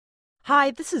Hi,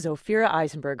 this is Ophira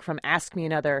Eisenberg from Ask Me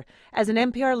Another. As an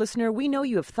NPR listener, we know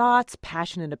you have thoughts,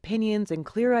 passionate opinions, and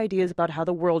clear ideas about how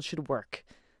the world should work.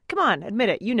 Come on, admit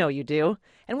it, you know you do.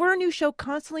 And we're a new show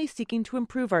constantly seeking to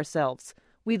improve ourselves.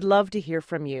 We'd love to hear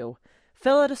from you.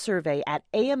 Fill out a survey at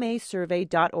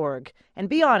amasurvey.org. And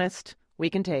be honest, we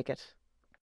can take it.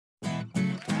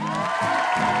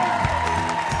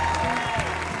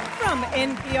 From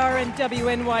NPR and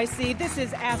WNYC, this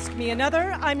is Ask Me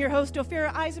Another. I'm your host,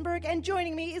 Ophira Eisenberg, and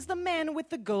joining me is the man with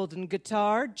the golden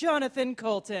guitar, Jonathan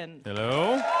Colton.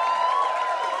 Hello.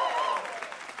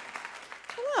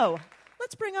 Hello.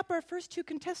 Let's bring up our first two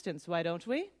contestants, why don't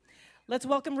we? Let's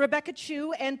welcome Rebecca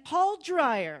Chu and Paul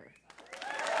Dreyer.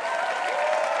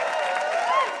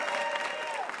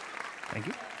 Thank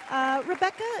you.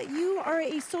 Rebecca, you are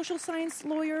a social science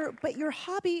lawyer, but your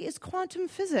hobby is quantum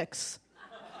physics.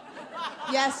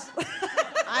 Yes,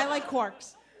 I like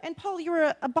quarks. And Paul,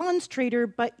 you're a bonds trader,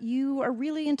 but you are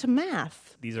really into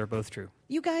math. These are both true.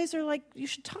 You guys are like, you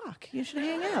should talk. You should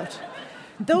hang out.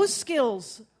 Those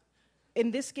skills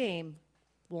in this game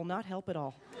will not help at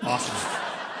all. Awesome.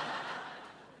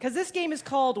 Because this game is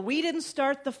called We Didn't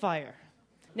Start the Fire.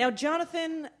 Now,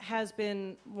 Jonathan has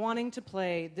been wanting to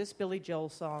play this Billy Joel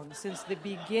song since the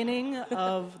beginning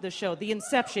of the show. The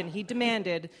inception, he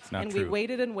demanded, and true. We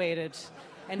waited and waited.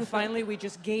 And finally, we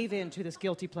just gave in to this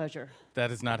guilty pleasure.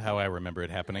 That is not how I remember it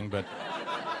happening, but...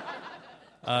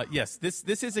 yes,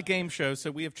 this is a game show,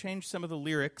 so we have changed some of the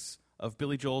lyrics of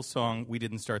Billy Joel's song, We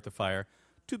Didn't Start the Fire,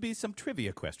 to be some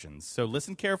trivia questions. So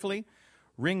listen carefully,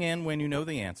 ring in when you know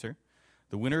the answer.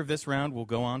 The winner of this round will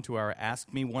go on to our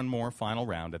Ask Me One More final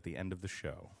round at the end of the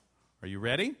show. Are you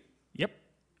ready? Yep.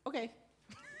 Okay.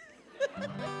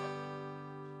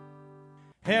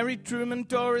 Harry Truman,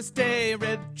 Doris Day,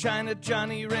 Red China,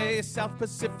 Johnny Ray, South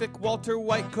Pacific, Walter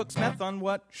White cooks meth on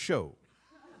what show?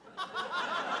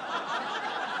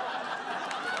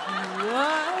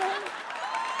 What?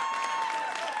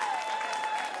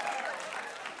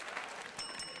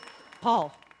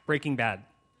 Paul. Breaking Bad.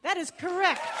 That is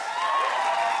correct.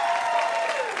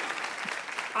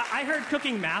 I heard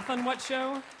cooking math on what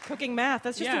show? Cooking math.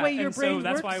 That's just the way your brain so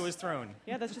that's works. why I was thrown.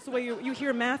 Yeah, that's just the way you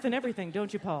hear math and everything,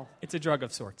 don't you, Paul? It's a drug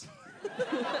of sorts.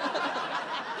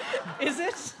 Is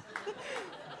it?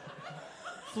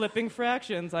 Flipping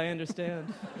fractions, I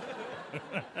understand.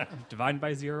 Divided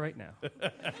by zero right now.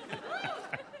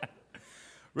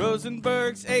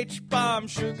 Rosenberg's H-bomb,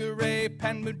 Sugar Ray,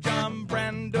 Panmujam,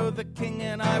 Brando, the King,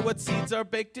 and I. What seeds are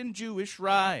baked in Jewish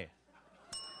rye?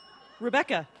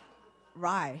 Rebecca.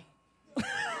 Rye.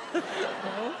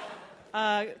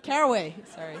 Caraway.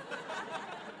 Sorry.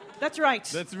 That's right.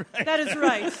 That's right. That is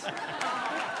right.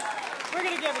 We're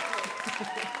going to give it to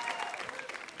you.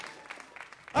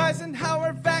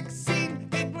 Eisenhower vaccine,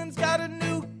 England's got a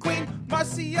new queen.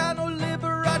 Marciano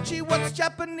Liberace, what's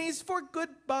Japanese for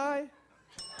goodbye?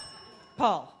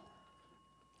 Paul.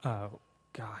 Oh,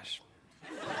 gosh.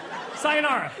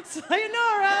 Sayonara.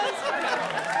 Sayonara.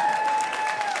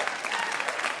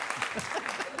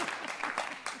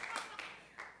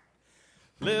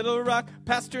 Little Rock,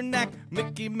 Pasternak,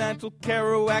 Mickey Mantle,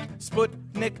 Kerouac,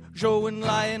 Sputnik, Zhou and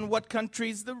Lion. What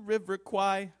country's the River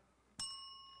Kwai?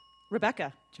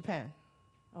 Rebecca. Japan.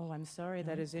 Oh, I'm sorry,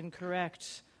 that is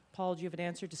incorrect. Paul, do you have an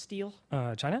answer to steal?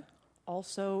 China?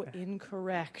 Also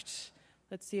incorrect.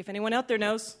 Let's see if anyone out there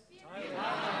knows.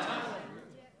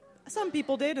 Some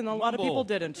people did, and a lot of people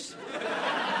didn't.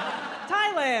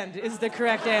 Thailand is the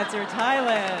correct answer.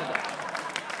 Thailand.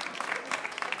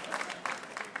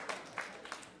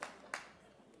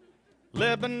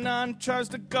 Lebanon, Charles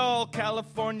de Gaulle,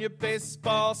 California,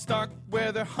 baseball,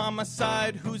 Starkweather,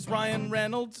 homicide. Who's Ryan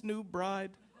Reynolds' new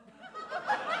bride?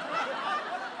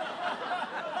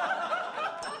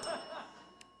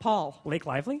 Paul. Lake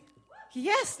Lively?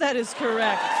 Yes, that is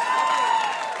correct.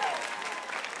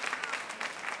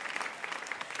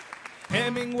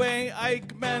 Hemingway,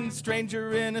 Eichmann,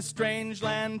 stranger in a strange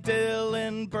land,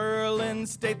 Dylan, Berlin,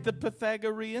 state the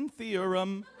Pythagorean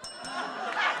theorem.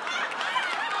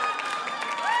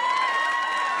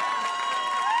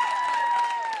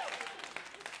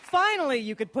 Finally,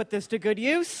 you could put this to good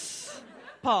use.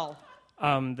 Paul.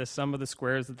 The sum of the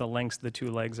squares of the lengths of the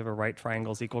two legs of a right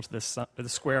triangle is equal to the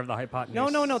square of the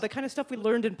hypotenuse. No. The kind of stuff we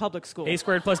learned in public school. A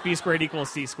squared plus B squared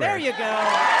equals C squared. There you go.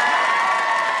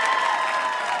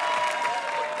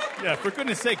 Yeah, for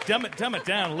goodness sake, dumb it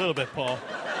down a little bit, Paul.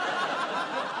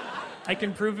 I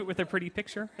can prove it with a pretty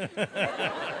picture.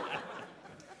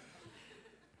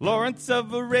 Lawrence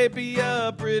of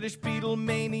Arabia, British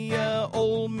Beatlemania,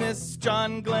 Ole Miss,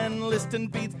 John Glenn, Liston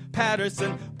Beats,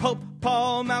 Patterson, Pope,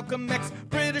 Paul, Malcolm X,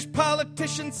 British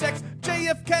politician, sex,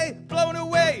 JFK, blown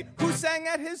away, Hussein.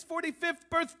 sang at his 45th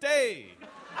birthday?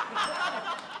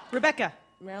 Rebecca.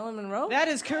 Marilyn Monroe? That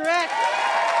is correct.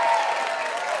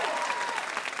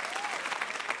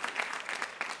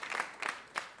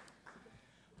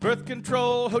 Birth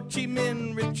control, Ho Chi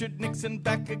Minh, Richard Nixon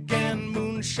back again,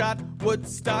 moonshot,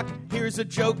 Woodstock, here's a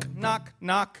joke, knock,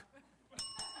 knock.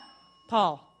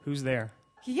 Paul. Who's there?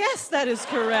 Yes, that is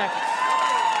correct.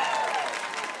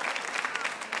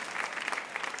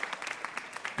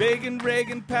 Begin,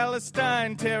 Reagan,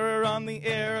 Palestine, terror on the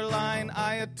airline,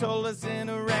 Ayatollahs in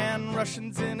Iran,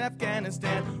 Russians in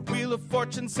Afghanistan, Wheel of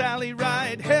Fortune, Sally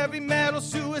Ride, heavy metal,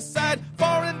 suicide,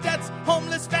 foreign debts,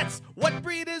 homeless vets. What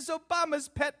breed is Obama's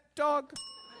pet dog?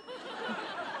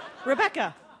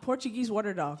 Rebecca. Portuguese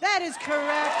water dog. That is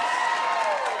correct.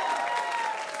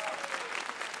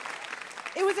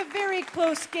 It was a very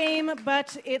close game,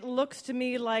 but it looks to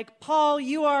me like, Paul,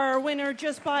 you are our winner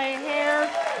just by a hair.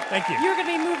 Thank you. You're going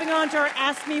to be moving on to our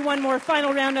Ask Me One More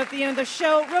final round at the end of the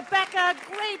show. Rebecca,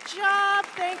 great job.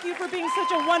 Thank you for being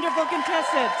such a wonderful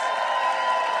contestant.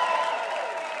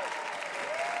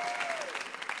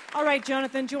 All right,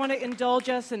 Jonathan, do you want to indulge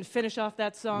us and finish off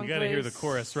that song, We got to hear the please?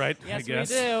 chorus, right? Yes, I guess.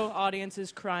 we do. Audience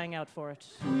is crying out for it.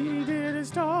 We didn't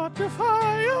start the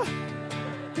fire.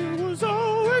 It was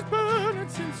always burning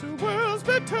since the world's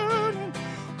been turning.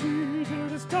 We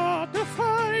didn't start the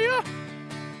fire.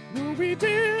 No, we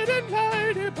didn't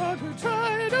light it, but we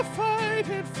tried to fight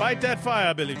it. Fight that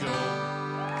fire, Billy Joel.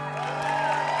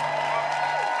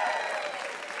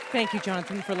 Thank you,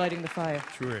 Jonathan, for lighting the fire.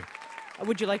 Sure.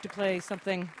 Would you like to play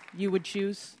something you would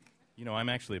choose? You know, I'm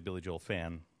actually a Billy Joel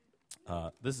fan.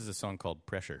 This is a song called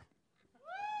Pressure.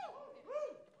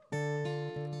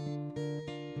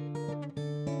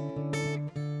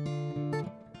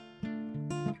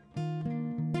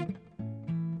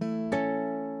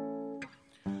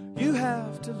 You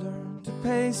have to learn to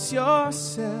pace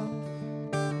yourself.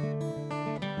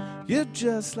 You're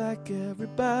just like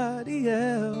everybody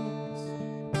else.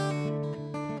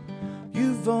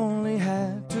 You've only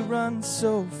had to run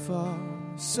so far,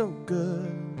 so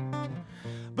good.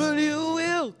 But you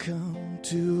will come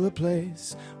to a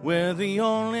place where the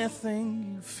only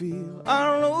thing you feel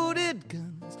are loaded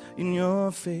guns in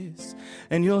your face,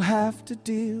 and you'll have to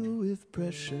deal with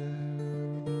pressure.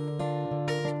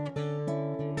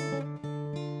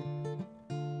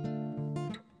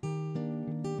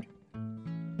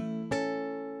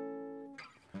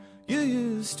 You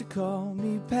used to call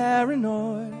me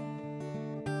paranoid,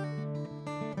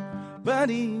 but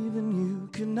even you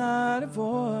cannot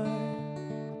avoid.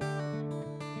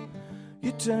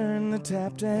 You turn the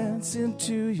tap dance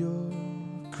into your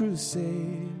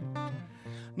crusade.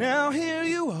 Now here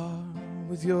you are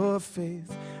with your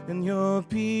faith and your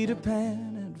Peter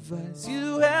Pan advice.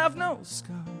 You have no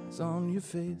scars on your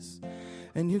face,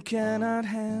 and you cannot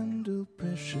handle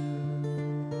pressure.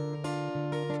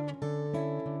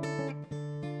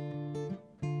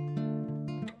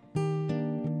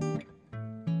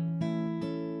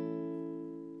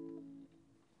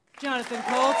 Jonathan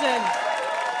Colton.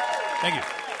 Thank you.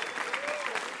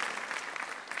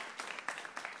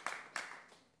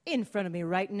 In front of me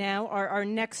right now are our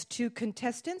next two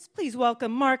contestants. Please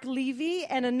welcome Mark Levy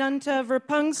and Ananta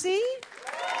Verpungsi.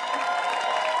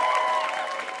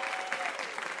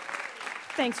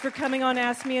 Thanks for coming on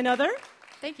Ask Me Another.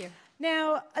 Thank you.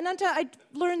 Now, Ananta, I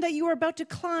learned that you are about to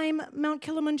climb Mount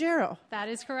Kilimanjaro. That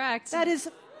is correct. That is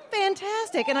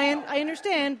fantastic. And I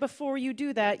understand before you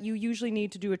do that, you usually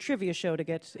need to do a trivia show to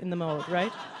get in the mode,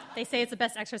 right? They say it's the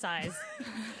best exercise.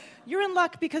 You're in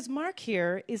luck because Mark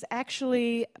here is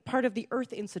actually part of the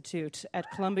Earth Institute at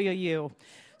Columbia U.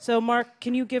 So, Mark,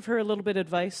 can you give her a little bit of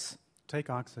advice? Take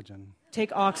oxygen.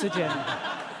 Take oxygen.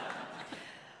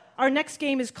 Our next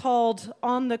game is called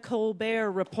On the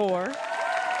Colbert Report.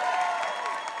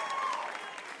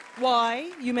 Why,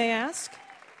 you may ask?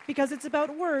 Because it's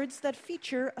about words that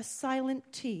feature a silent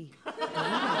T.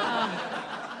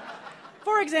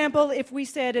 For example, if we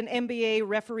said an NBA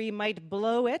referee might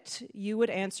blow it, you would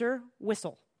answer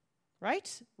whistle,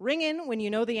 right? Ring in when you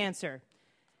know the answer.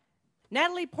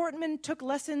 Natalie Portman took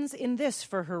lessons in this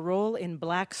for her role in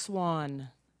Black Swan.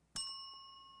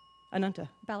 Ananta.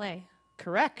 Ballet.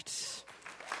 Correct.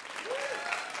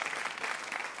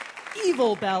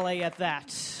 Evil ballet at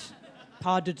that.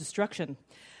 Pod to destruction.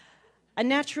 A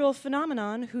natural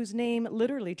phenomenon whose name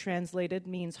literally translated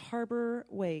means harbor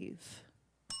wave.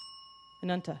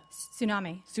 Ananta.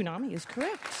 Tsunami. Tsunami is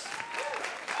correct.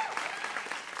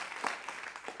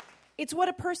 It's what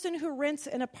a person who rents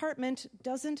an apartment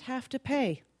doesn't have to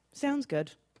pay. Sounds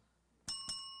good.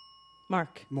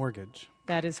 Mark. Mortgage.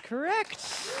 That is correct.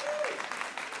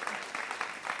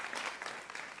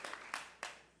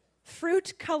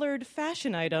 fruit-colored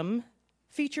fashion item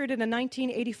featured in a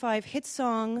 1985 hit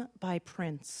song by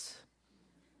Prince?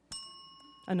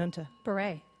 Anunta.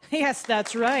 Beret. Yes,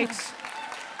 that's right.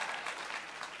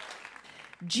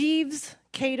 Jeeves,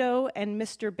 Cato, and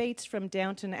Mr. Bates from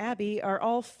Downton Abbey are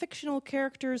all fictional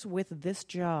characters with this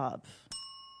job.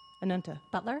 Anunta.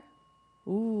 Butler.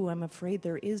 Ooh, I'm afraid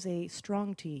there is a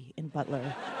strong T in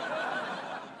Butler.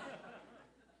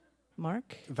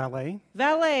 Mark? Valet.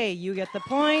 Valet, you get the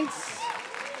points.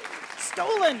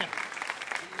 Stolen!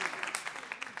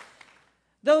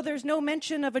 Though there's no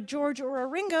mention of a George or a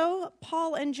Ringo,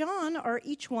 Paul and John are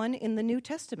each one in the New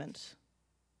Testament.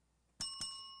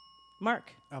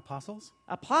 Mark? Apostles.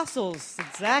 Apostles,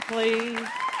 exactly.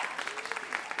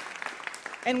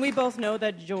 And we both know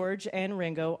that George and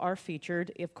Ringo are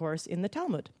featured, of course, in the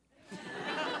Talmud.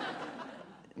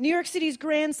 New York City's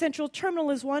Grand Central Terminal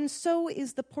is one, so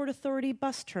is the Port Authority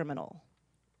bus terminal.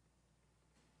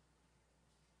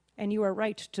 And you are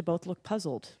right to both look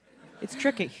puzzled. It's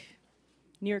tricky.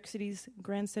 New York City's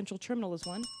Grand Central Terminal is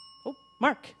one. Oh,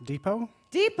 Mark. Depot.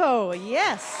 Depot,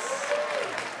 yes.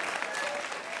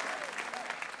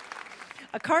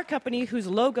 A car company whose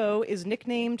logo is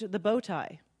nicknamed the bow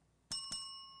tie.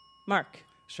 Mark.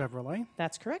 Chevrolet.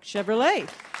 That's correct, Chevrolet.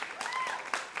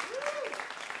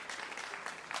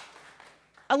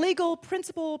 A legal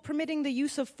principle permitting the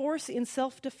use of force in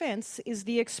self-defense is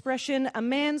the expression, a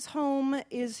man's home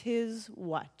is his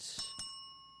what?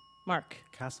 Mark.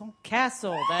 Castle.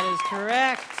 Castle, that is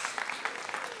correct.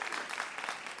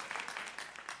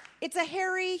 It's a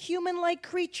hairy, human-like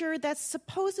creature that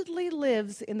supposedly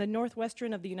lives in the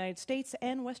northwestern of the United States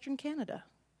and Western Canada.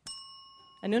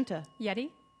 Anunta. Yeti.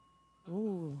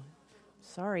 Ooh,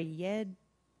 sorry, Yeti.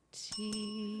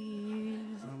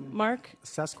 Mark?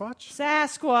 Sasquatch.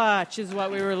 Sasquatch is what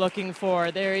we were looking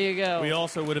for. There you go. We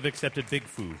also would have accepted Big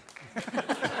Foo.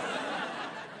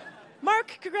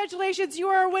 Mark, congratulations. You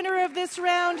are a winner of this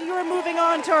round. You are moving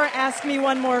on to our Ask Me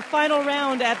One More final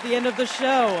round at the end of the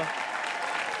show.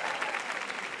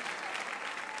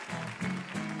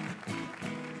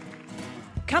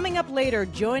 Coming up later,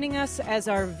 joining us as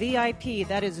our VIP,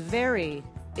 that is very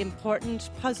important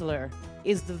puzzler,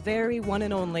 is the very one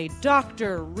and only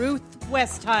Dr. Ruth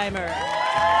Westheimer.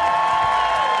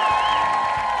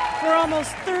 For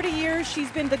almost 30 years, she's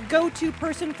been the go-to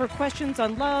person for questions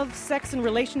on love, sex, and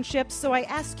relationships. So I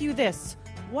ask you this.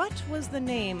 What was the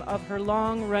name of her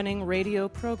long-running radio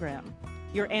program?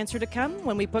 Your answer to come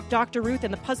when we put Dr. Ruth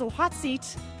in the puzzle hot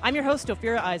seat. I'm your host,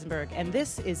 Ophira Eisenberg, and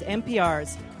this is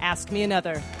NPR's Ask Me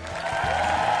Another.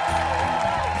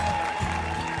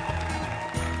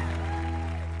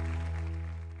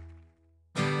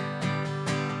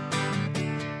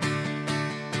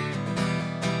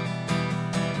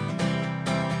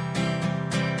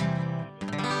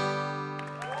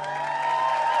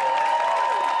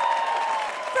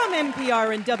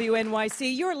 NPR and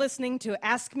WNYC, you're listening to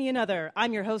Ask Me Another.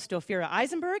 I'm your host, Ophira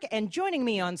Eisenberg, and joining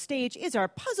me on stage is our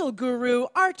puzzle guru,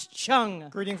 Art Chung.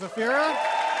 Greetings, Ophira.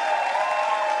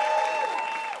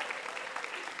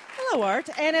 Hello, Art.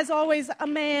 And as always, a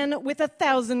man with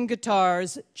 1,000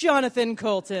 guitars, Jonathan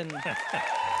Colton.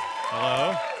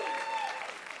 Hello.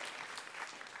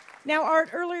 Now, Art,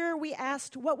 earlier we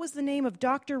asked what was the name of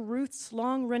Dr. Ruth's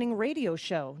long-running radio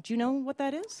show. Do you know what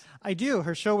that is? I do.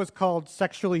 Her show was called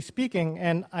Sexually Speaking,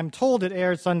 and I'm told it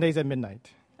aired Sundays at midnight.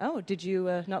 Oh, did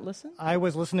you not listen? I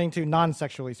was listening to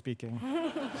Non-Sexually Speaking.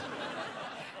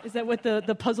 Is that what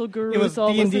the puzzle gurus It was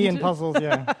all listen to? D&D and puzzles,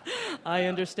 yeah. I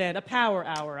understand. A power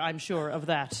hour, I'm sure of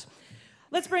that.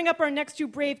 Let's bring up our next two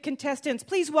brave contestants.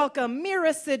 Please welcome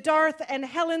Mira Siddharth and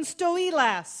Helen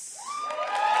Stoilas.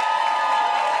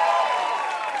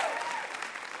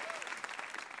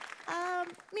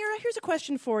 Mira, here's a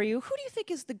question for you. Who do you think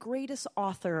is the greatest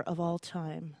author of all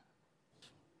time?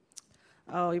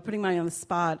 Oh, you're putting me on the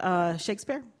spot.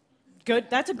 Shakespeare? Good.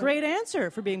 That's a great answer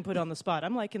for being put on the spot.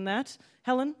 I'm liking that.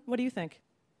 Helen, what do you think?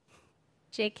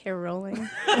 J.K. Rowling.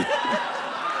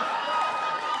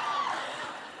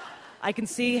 I can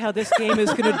see how this game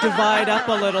is going to divide up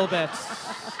a little bit.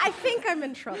 I think I'm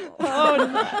in trouble.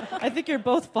 Oh, I think you're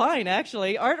both fine,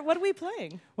 actually. Art, what are we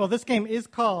playing? Well, this game is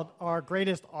called Our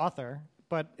Greatest Author,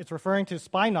 but it's referring to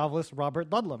spy novelist Robert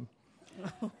Ludlum.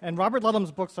 And Robert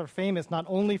Ludlum's books are famous not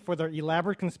only for their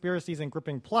elaborate conspiracies and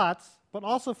gripping plots, but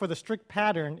also for the strict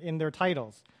pattern in their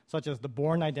titles, such as The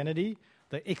Bourne Identity,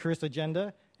 The Icarus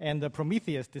Agenda, and The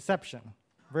Prometheus Deception.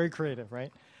 Very creative,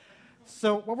 right?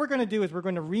 So what we're going to do is we're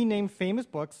going to rename famous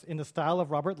books in the style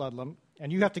of Robert Ludlum,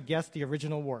 and you have to guess the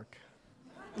original work.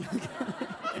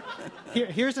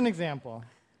 Here's an example.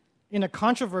 In a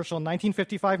controversial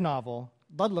 1955 novel,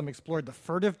 Ludlum explored the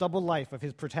furtive double life of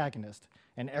his protagonist,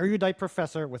 an erudite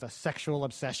professor with a sexual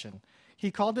obsession.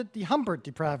 He called it the Humbert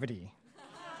depravity.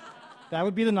 That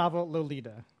would be the novel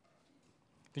Lolita.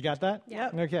 You got that?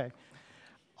 Yep. Okay.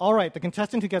 All right, the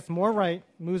contestant who gets more right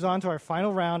moves on to our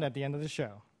final round at the end of the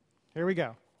show. Here we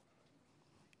go.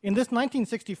 In this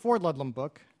 1964 Ludlum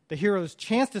book, the hero's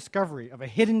chance discovery of a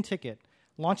hidden ticket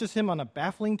launches him on a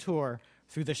baffling tour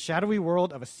through the shadowy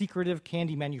world of a secretive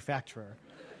candy manufacturer.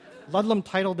 Ludlum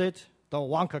titled it The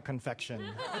Wonka Confection.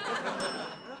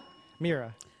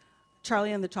 Mira.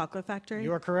 Charlie and the Chocolate Factory.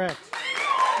 You are correct.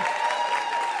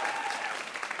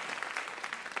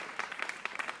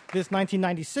 This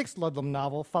 1996 Ludlum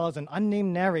novel follows an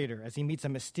unnamed narrator as he meets a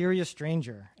mysterious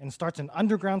stranger and starts an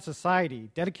underground society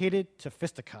dedicated to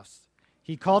fisticuffs.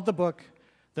 He called the book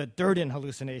The Durden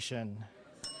Hallucination.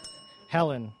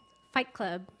 Helen. Fight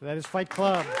Club. That is Fight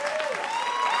Club.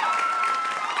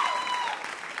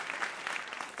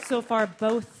 So far,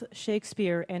 both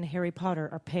Shakespeare and Harry Potter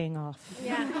are paying off.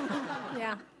 Yeah.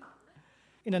 Yeah.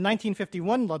 In a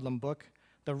 1951 Ludlum book,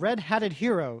 the red-hatted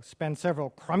hero spends several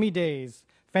crummy days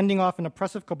fending off an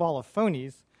oppressive cabal of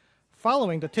phonies,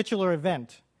 following the titular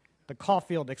event, the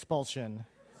Caulfield expulsion.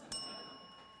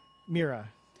 Mira.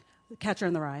 Catcher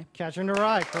in the Rye. Catcher in the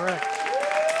Rye, correct.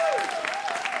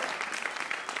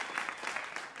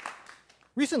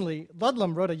 Recently,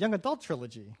 Ludlum wrote a young adult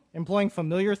trilogy employing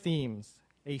familiar themes: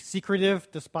 a secretive,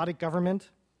 despotic government,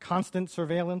 constant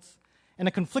surveillance, and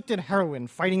a conflicted heroine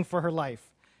fighting for her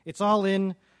life. It's all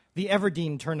in The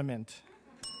Everdeen Tournament.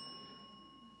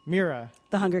 Mira.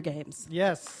 The Hunger Games.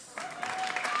 Yes.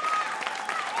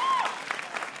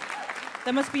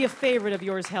 That must be a favorite of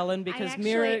yours, Helen, because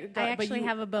Mira... I actually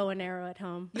have a bow and arrow at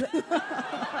home.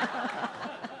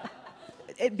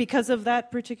 Because of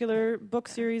that particular book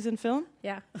series and film?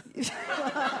 Yeah.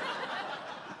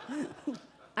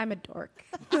 I'm a dork.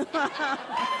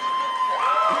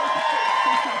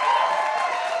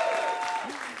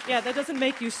 Yeah, that doesn't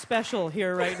make you special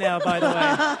here right now, by the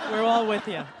way. We're all with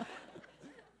you.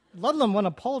 Ludlum won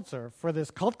a Pulitzer for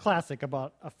this cult classic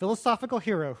about a philosophical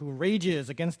hero who rages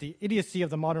against the idiocy of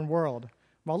the modern world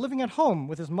while living at home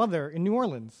with his mother in New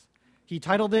Orleans. He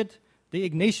titled it The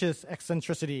Ignatius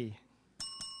Eccentricity.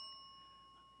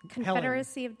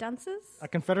 Confederacy of Dunces? A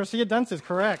Confederacy of Dunces,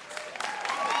 correct.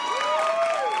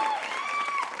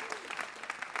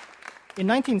 In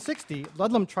 1960,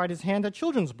 Ludlum tried his hand at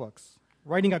children's books,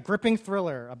 writing a gripping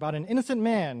thriller about an innocent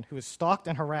man who is stalked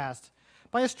and harassed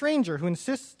by a stranger who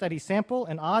insists that he sample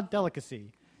an odd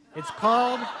delicacy. It's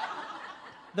called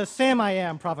The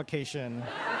Sam-I-Am Provocation.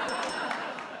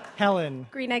 Helen.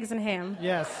 Green Eggs and Ham.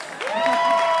 Yes.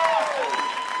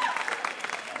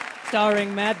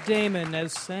 Starring Matt Damon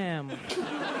as Sam.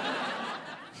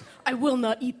 I will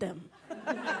not eat them.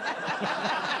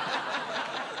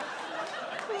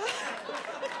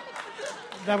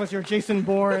 That was your Jason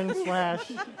Bourne /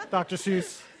 Dr.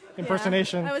 Seuss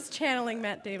impersonation. Yeah, I was channeling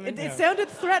Matt Damon. It sounded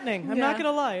threatening. I'm not Yeah. going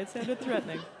to lie. It sounded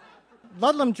threatening.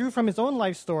 Ludlum drew from his own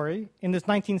life story in this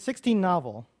 1916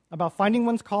 novel about finding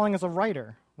one's calling as a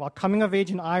writer while coming of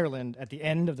age in Ireland at the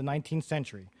end of the 19th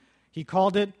century. He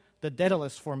called it the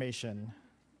Daedalus Formation.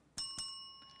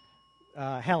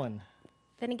 Helen.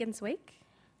 Finnegan's Wake?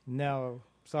 No,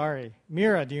 sorry.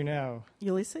 Mira, do you know?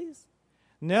 Ulysses.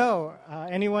 No.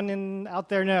 Anyone out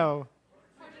there know?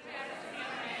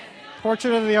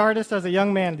 Portrait of the Artist as a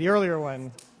Young Man, the earlier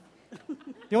one.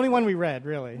 The only one we read,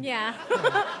 really. Yeah.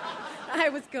 I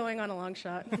was going on a long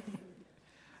shot.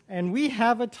 And we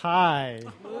have a tie.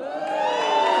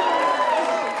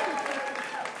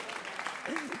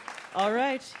 All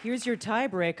right, here's your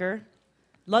tiebreaker.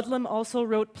 Ludlum also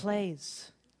wrote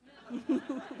plays.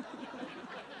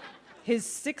 His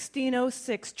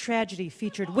 1606 tragedy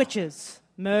featured witches,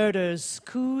 murders,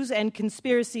 coups, and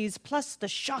conspiracies, plus the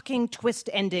shocking twist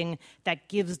ending that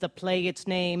gives the play its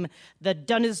name, The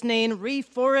Dunsany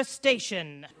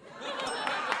Reforestation.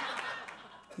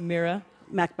 Mira?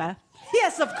 Macbeth.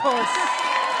 Yes, of course.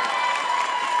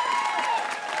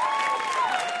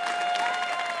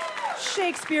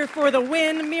 Shakespeare for the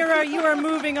win. Mira, you are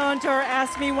moving on to our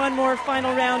Ask Me One More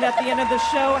final round at the end of the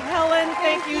show. Helen,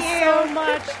 thank you so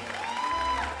much.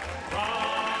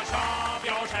 Brush off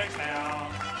your Shakespeare.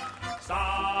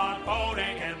 Start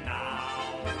quoting him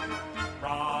now.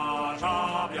 Brush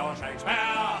off your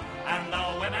Shakespeare, and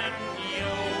the women you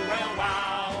will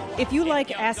wow. If you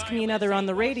like Ask Me Another on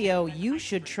the radio, you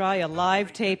should try a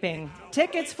live taping.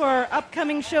 Tickets for our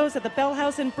upcoming shows at the Bell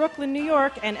House in Brooklyn, New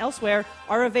York, and elsewhere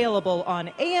are available on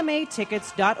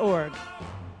amatickets.org.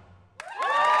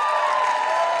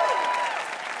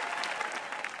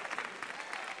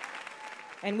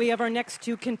 And we have our next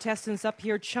two contestants up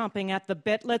here chomping at the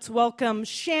bit. Let's welcome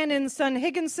Shannon Sun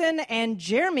Higginson and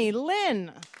Jeremy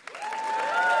Lin.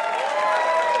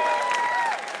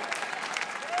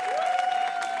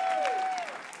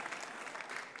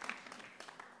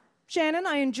 Shannon,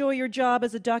 I enjoy your job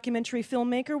as a documentary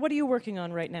filmmaker. What are you working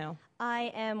on right now?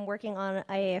 I am working on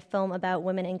a film about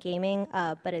women in gaming,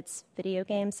 but it's video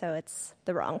games, so it's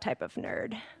the wrong type of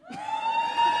nerd.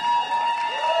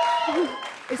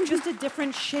 It's just a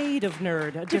different shade of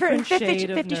nerd. A different shade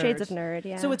of 50 nerd. shades of nerd,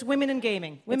 yeah. So it's women in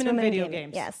gaming, women in women in video gaming,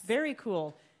 games. yes. Very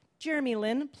cool. Jeremy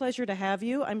Lin, pleasure to have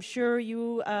you. I'm sure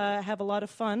you have a lot of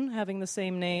fun having the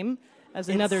same name as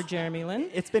another Jeremy Lin.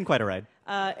 It's been quite a ride.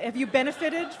 Have you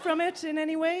benefited from it in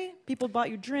any way? People bought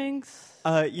you drinks?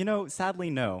 Sadly,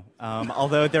 no.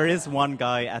 Although there is one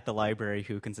guy at the library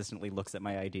who consistently looks at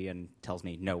my ID and tells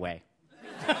me, no way.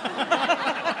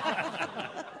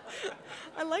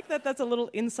 I like that. That's a little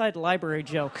inside library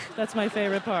joke. That's my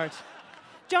favorite part.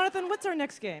 Jonathan, what's our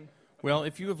next game? Well,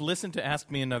 if you have listened to Ask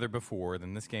Me Another before,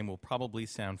 then this game will probably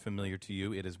sound familiar to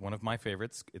you. It is one of my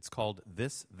favorites. It's called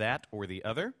This, That, or the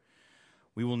Other.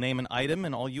 We will name an item,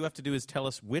 and all you have to do is tell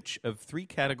us which of three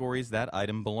categories that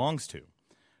item belongs to.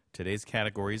 Today's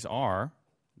categories are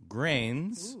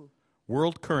grains,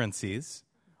 world currencies,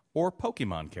 or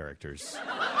Pokemon characters.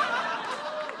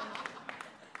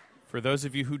 For those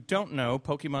of you who don't know,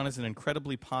 Pokemon is an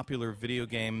incredibly popular video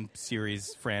game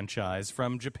series franchise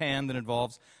from Japan that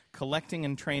involves collecting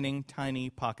and training tiny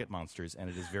pocket monsters, and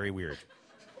it is very weird.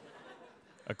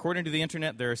 According to the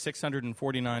internet, there are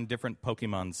 649 different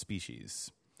Pokemon species.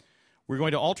 We're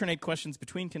going to alternate questions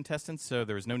between contestants, so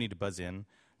there is no need to buzz in.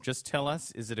 Just tell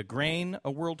us, is it a grain,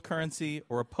 a world currency,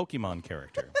 or a Pokemon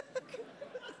character?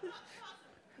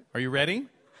 Are you ready?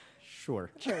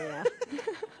 Sure. Sure, yeah.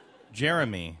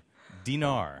 Jeremy,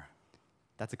 dinar.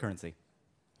 That's a currency.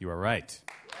 You are right.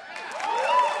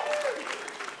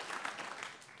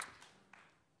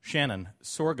 Shannon,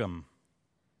 sorghum.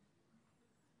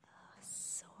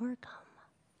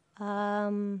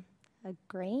 Sorghum. A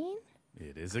grain?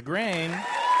 It is a grain.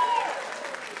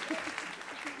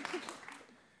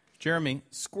 Jeremy,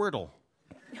 Squirtle.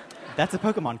 That's a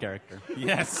Pokemon character.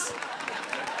 Yes.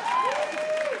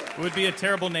 It would be a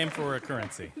terrible name for a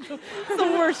currency.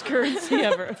 The worst currency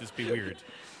ever. Just be weird.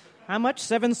 How much?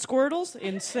 7 Squirtles?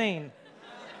 Insane.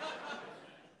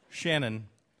 Shannon,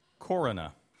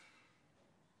 Corona.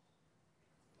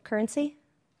 Currency?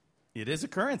 It is a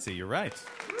currency, you're right.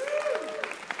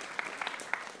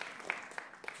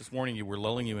 Just warning you, we're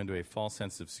lulling you into a false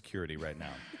sense of security right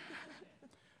now.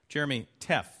 Jeremy,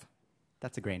 Tef.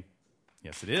 That's a grain.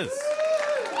 Yes, it is.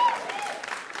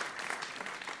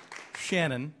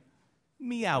 Shannon,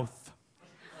 Meowth.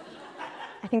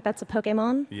 I think that's a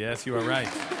Pokemon. Yes, you are right.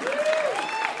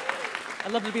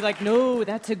 I'd love to be like, no,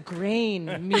 that's a grain.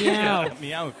 Meow.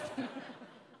 Meowth.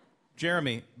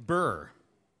 Jeremy, Burr.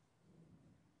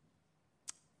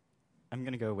 I'm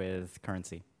going to go with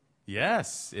currency.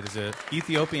 Yes, it is an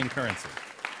Ethiopian currency.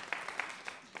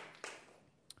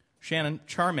 Shannon,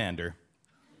 Charmander.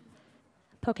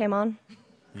 Pokemon.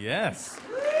 Yes.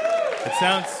 It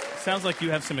sounds like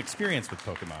you have some experience with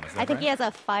Pokemon. Is that I think right? he has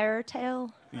a fire tail.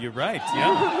 You're right,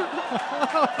 yeah.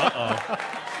 Uh-oh.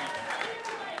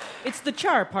 It's the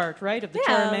char part, right? Of the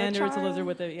Yeah, Charmander. the It's a lizard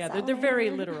with the... Yeah, they're very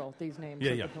salamander. literal, these names.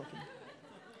 Yeah, of yeah. the Pokemon.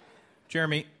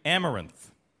 Jeremy, Amaranth.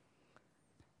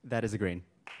 That is a grain.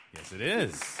 Yes, it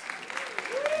is.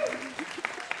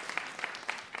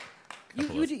 You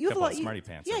have a Couple lot. of smarty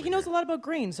pants Yeah, over he knows here. a lot about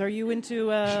grains. Are you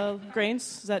into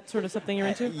grains? Is that sort of something you're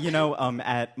into?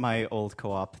 At my old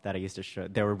co-op that I used to show,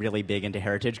 they were really big into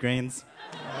heritage grains.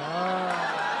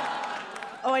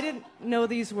 Oh, I didn't know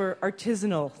these were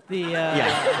artisanal. The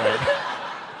Yeah,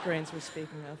 right. grains we're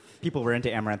speaking of. People were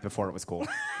into amaranth before it was cool.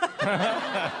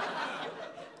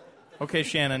 Okay,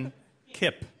 Shannon,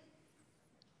 Kip.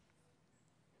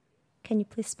 Can you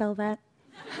please spell that?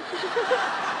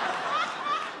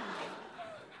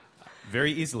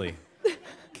 Very easily.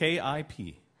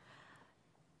 K-I-P.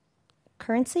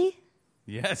 Currency?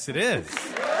 Yes, it is.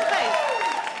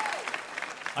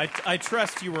 I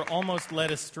trust you were almost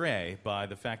led astray by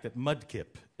the fact that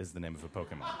Mudkip is the name of a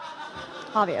Pokemon.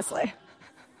 Obviously.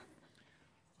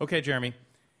 Okay, Jeremy.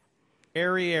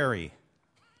 Airy.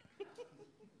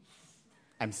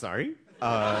 I'm sorry?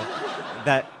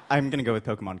 I'm going to go with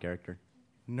Pokemon character.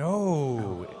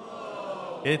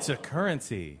 No. It's a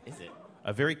currency. Is it?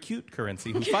 A very cute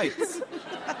currency who fights.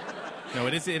 No,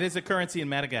 it is a currency in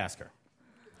Madagascar.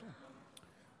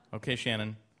 Okay,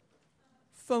 Shannon.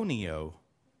 Phonio.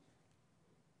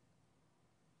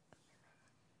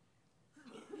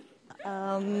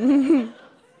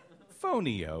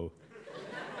 Phonio.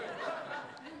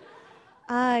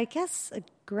 I guess a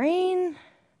grain.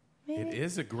 Maybe? It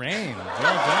is a grain. Well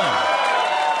done.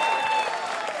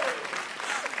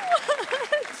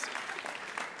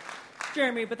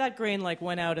 Jeremy, but that grain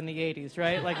went out in the 80s,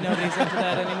 right? Nobody's into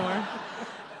that anymore.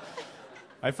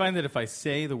 I find that if I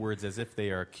say the words as if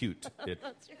they are cute,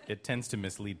 it tends to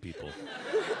mislead people.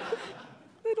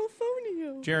 Little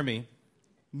phonio. Jeremy,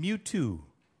 Mewtwo.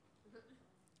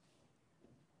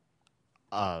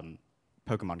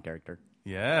 Pokemon character.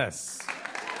 Yes.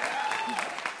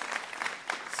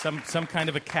 Some kind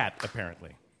of a cat,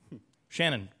 apparently.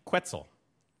 Shannon, Quetzal.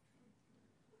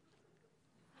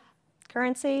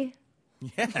 Currency.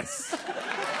 Yes.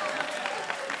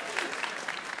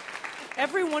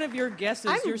 Every one of your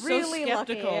guesses, you're really so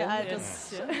skeptical. lucky.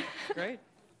 Great.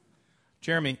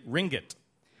 Jeremy, Ringgit.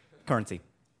 Currency.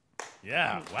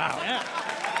 Yeah, wow. Yeah.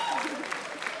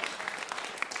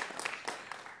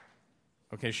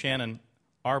 Okay, Shannon,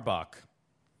 Arbok.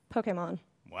 Pokemon.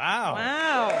 Wow.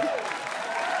 Wow.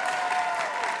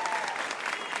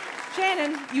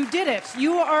 Shannon, you did it.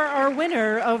 You are our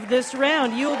winner of this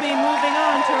round. You'll be moving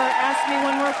on to our Ask Me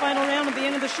One More final round at the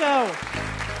end of the show.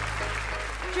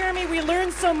 Jeremy, we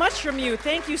learned so much from you.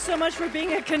 Thank you so much for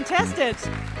being a contestant.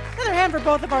 Another hand for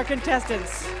both of our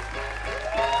contestants.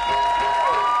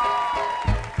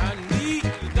 I need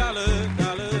a dollar,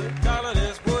 dollar, dollar,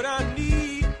 that's what I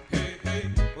need. Hey,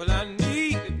 hey. Well, I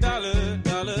need a dollar,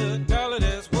 dollar, dollar,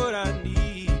 that's what I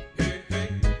need. Hey, hey.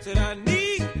 Said I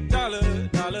need a dollar,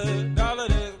 dollar, dollar,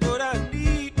 that's what I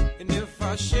need. And if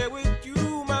I share with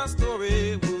you my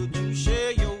story, would you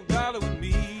share your dollar with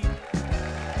me?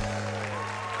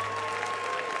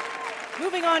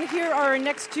 Moving on, here are our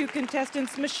next two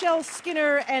contestants, Michelle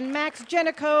Skinner and Max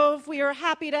Jenikov. We are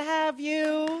happy to have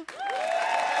you.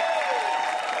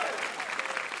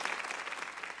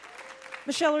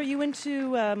 Michelle, are you into, do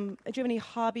you have any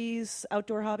hobbies,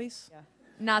 outdoor hobbies? Yeah.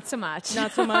 Not so much.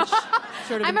 Not so much?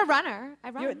 Sort of I'm a runner. I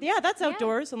run. Yeah, that's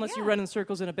outdoors, unless you run in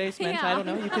circles in a basement. Yeah. I don't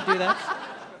know. You could do that.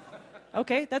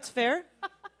 Okay, that's fair.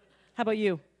 How about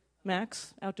you,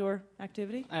 Max? Outdoor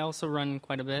activity? I also run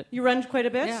quite a bit. You run quite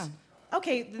a bit? Yeah.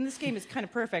 Okay, then this game is kind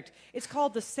of perfect. It's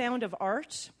called The Sound of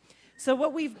Art. So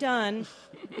what we've done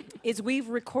is we've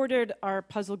recorded our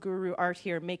Puzzle Guru Art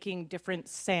here making different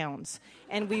sounds.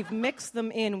 And we've mixed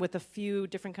them in with a few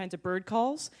different kinds of bird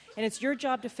calls. And it's your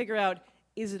job to figure out,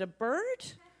 is it a bird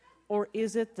or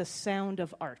is it the sound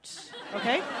of art?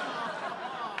 Okay?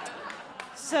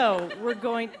 So we're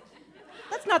going...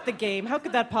 That's not the game. How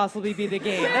could that possibly be the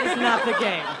game? That is not the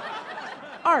game.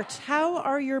 Art, how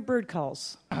are your bird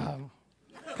calls?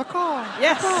 Caw.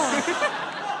 Yes.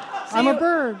 I'm a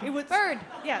bird. It was, bird.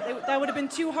 Yeah, that would have been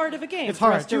too hard of a game. It's for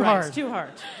hard, us to too write. hard. It's too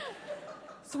hard.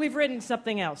 So we've written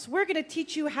something else. We're going to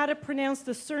teach you how to pronounce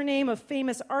the surname of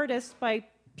famous artists by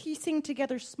piecing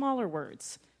together smaller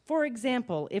words. For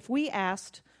example, if we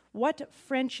asked, what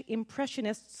French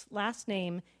impressionist's last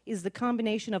name is the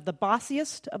combination of the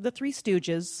bossiest of the Three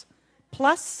Stooges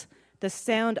plus the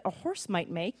sound a horse might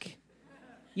make,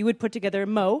 you would put together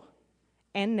Mo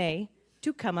and Nay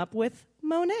to come up with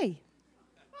Monet.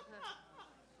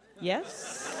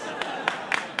 Yes?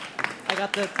 I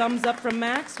got the thumbs up from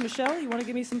Max. Michelle, you want to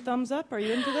give me some thumbs up? Are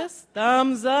you into this?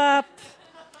 Thumbs up.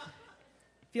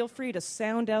 Feel free to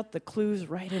sound out the clues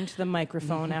right into the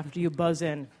microphone after you buzz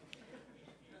in.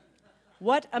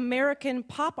 What American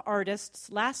pop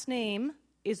artist's last name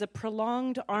is a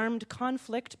prolonged armed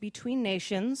conflict between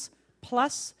nations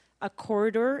plus a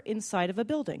corridor inside of a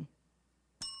building?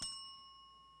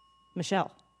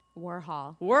 Michelle.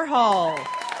 Warhol. Warhol.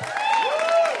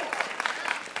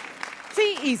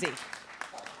 See, easy.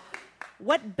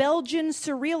 What Belgian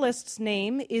surrealist's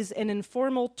name is an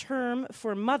informal term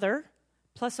for mother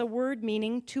plus a word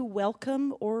meaning to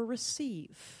welcome or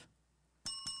receive?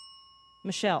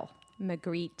 Michelle.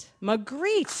 Magritte.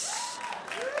 Magritte.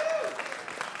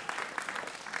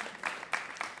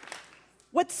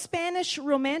 What Spanish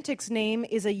romantic's name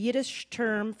is a Yiddish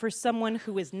term for someone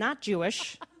who is not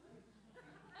Jewish?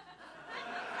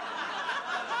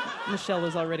 Michelle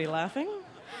is already laughing.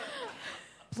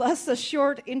 Plus a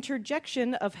short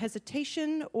interjection of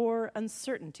hesitation or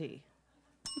uncertainty.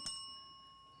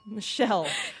 Michelle.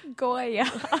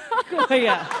 Goya.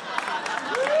 Goya.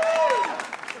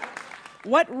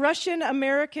 What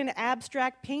Russian-American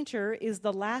abstract painter is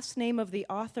the last name of the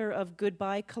author of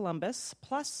Goodbye Columbus,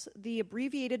 plus the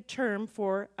abbreviated term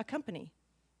for a company?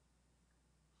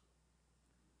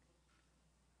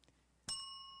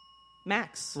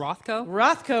 Max. Rothko?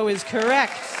 Rothko is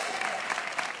correct.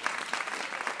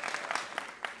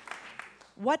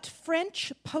 What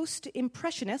French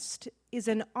post-impressionist is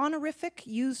an honorific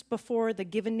used before the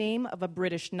given name of a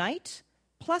British knight,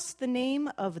 plus the name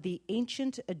of the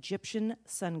ancient Egyptian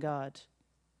sun god?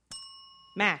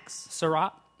 Max.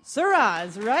 Surat. Surah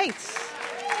is right.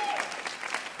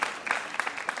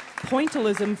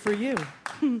 Pointillism for you.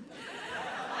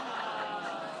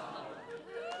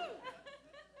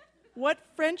 What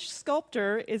French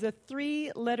sculptor is a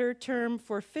 3-letter term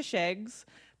for fish eggs,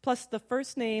 plus the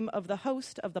first name of the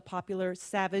host of the popular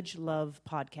Savage Love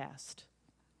podcast?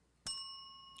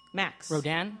 Max.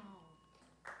 Rodin.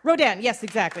 Rodin, yes,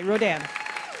 exactly, Rodin.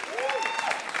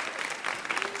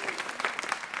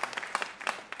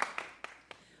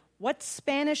 What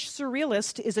Spanish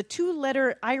surrealist is a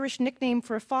 2-letter Irish nickname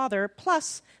for a father,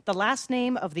 plus the last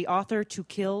name of the author To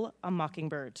Kill a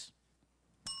Mockingbird?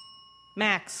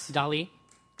 Max. Dali.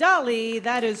 Dali,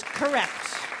 that is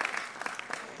correct.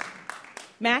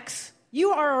 Max,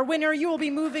 you are our winner. You will be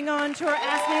moving on to our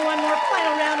Ask Me One More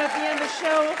final round at the end of the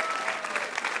show.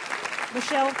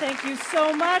 Michelle, thank you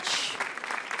so much.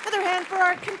 Another hand for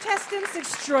our contestants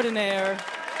extraordinaire.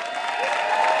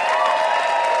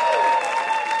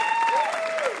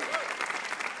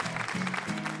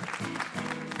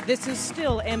 This is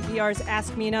still NPR's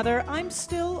Ask Me Another. I'm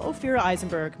still Ophira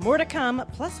Eisenberg. More to come,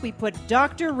 plus we put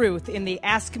Dr. Ruth in the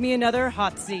Ask Me Another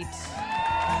hot seat.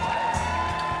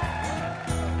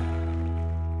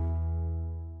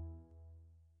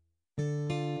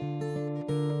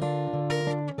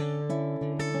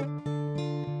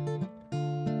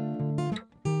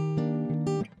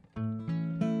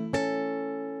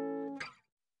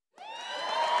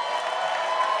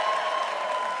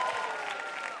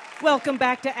 Welcome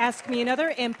back to Ask Me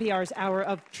Another, NPR's hour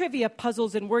of trivia,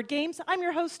 puzzles, and word games. I'm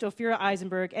your host, Ophira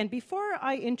Eisenberg, and before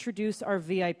I introduce our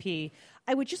VIP,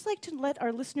 I would just like to let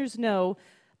our listeners know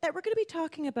that we're going to be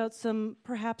talking about some,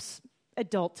 perhaps,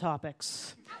 adult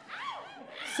topics.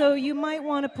 So you might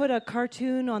want to put a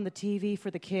cartoon on the TV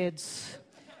for the kids,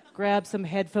 grab some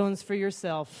headphones for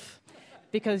yourself,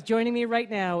 because joining me right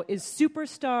now is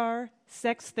superstar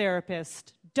sex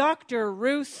therapist, Dr.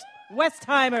 Ruth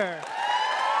Westheimer.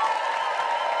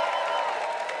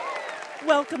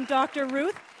 Welcome, Dr.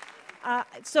 Ruth.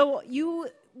 So you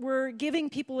were giving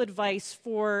people advice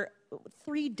for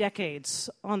 3 decades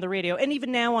on the radio, and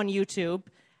even now on YouTube.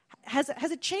 Has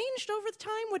it changed over the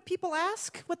time what people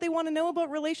ask, what they want to know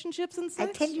about relationships and sex?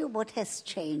 I tell you what has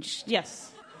changed.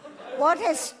 Yes. What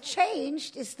has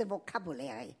changed is the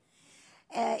vocabulary.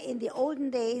 In the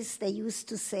olden days, they used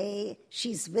to say,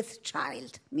 she's with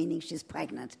child, meaning she's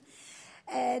pregnant.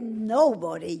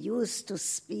 Nobody used to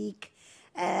speak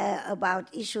about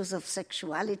issues of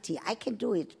sexuality. I can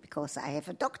do it because I have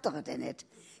a doctorate in it.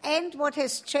 And what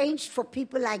has changed for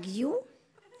people like you,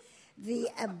 the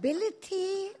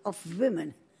ability of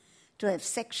women to have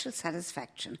sexual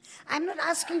satisfaction. I'm not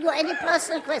asking you any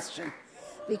personal question,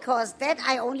 because that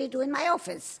I only do in my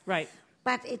office. Right.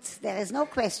 But there is no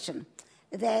question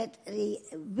that the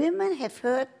women have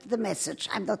heard the message.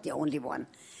 I'm not the only one.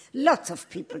 Lots of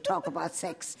people talk about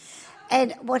sex.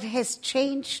 And what has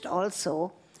changed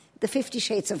also, the 50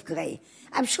 Shades of Grey.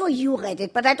 I'm sure you read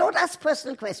it, but I don't ask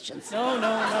personal questions. No. And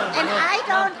I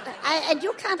don't, and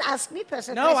you can't ask me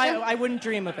personal questions. No, I wouldn't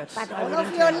dream of it. But all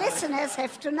of your listeners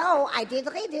have to know, I did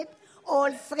read it,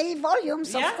 all 3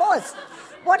 volumes, of course.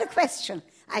 What a question.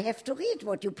 I have to read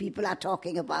what you people are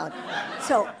talking about.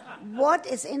 So what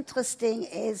is interesting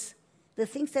is the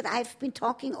things that I've been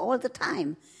talking all the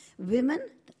time. Women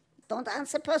don't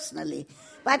answer personally,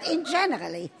 but in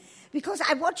generally, because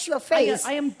I watch your face.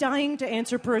 I am dying to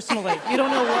answer personally. You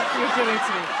don't know what you're doing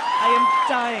to me. I am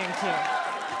dying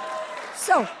to.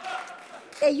 So,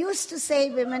 they used to say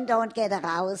women don't get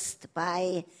aroused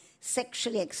by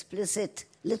sexually explicit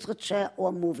literature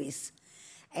or movies.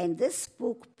 And this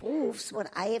book proves what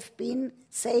I have been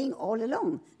saying all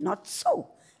along. Not so.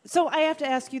 So I have to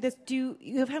ask you this. Do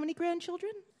you have how many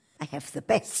grandchildren? I have the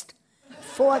best.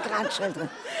 4 grandchildren.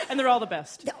 And they're all the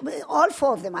best? All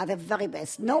 4 of them are the very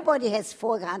best. Nobody has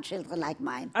 4 grandchildren like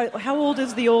mine. How old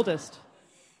is the oldest?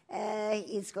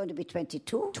 He's going to be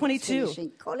 22. 22.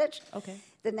 Finishing college. Okay.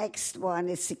 The next one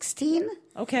is 16.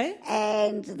 Okay.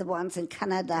 And the ones in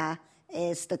Canada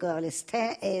the girl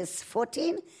is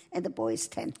 14 and the boy is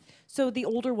 10. So the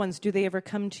older ones, do they ever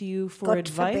come to you for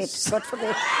advice? God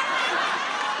forbid.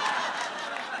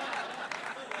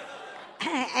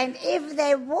 And if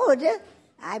they would,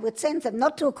 I would send them,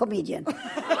 not to a comedian. Don't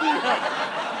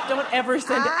ever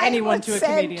send anyone to a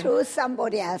comedian. I would send to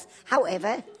somebody else.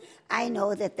 However, I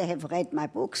know that they have read my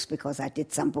books because I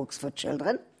did some books for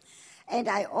children. And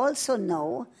I also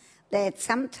know that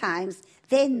sometimes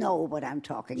they know what I'm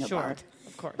talking about.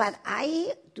 Of course. But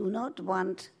I do not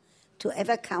want to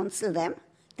ever counsel them.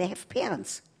 They have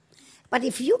parents. But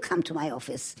if you come to my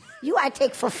office, you I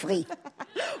take for free.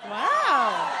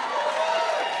 Wow.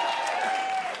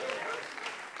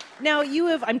 Now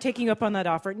I'm taking you up on that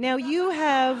offer. Now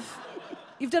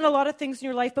you've done a lot of things in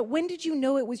your life, but when did you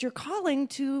know it was your calling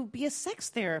to be a sex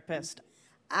therapist?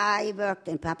 I worked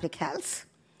in public health,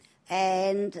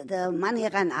 and the money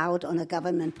ran out on a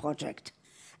government project,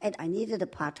 and I needed a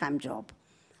part-time job.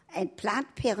 And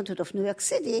Planned Parenthood of New York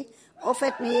City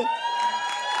offered me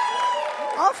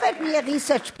a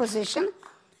research position.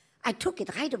 I took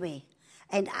it right away.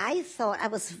 And I thought I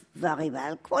was very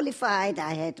well qualified.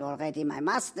 I had already my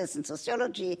master's in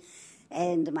sociology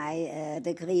and my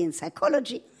degree in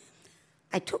psychology.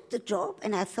 I took the job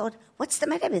and I thought, what's the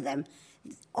matter with them?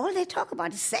 All they talk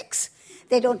about is sex.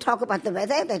 They don't talk about the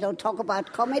weather. They don't talk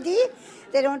about comedy.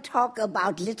 They don't talk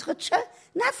about literature.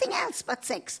 Nothing else but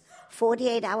sex.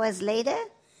 48 hours later,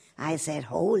 I said,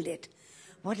 hold it.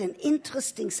 What an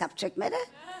interesting subject matter.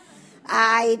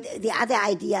 The other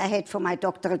idea I had for my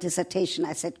doctoral dissertation,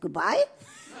 I said goodbye.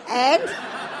 And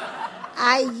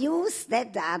I used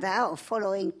that data of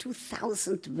following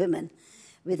 2,000 women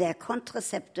with their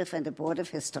contraceptive and abortive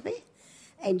history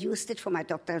and used it for my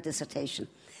doctoral dissertation.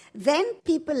 Then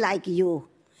people like you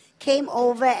came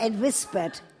over and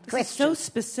whispered questions. This is so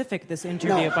specific, this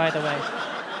interview, by the way.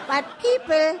 But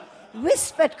people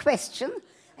whispered questions,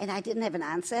 and I didn't have an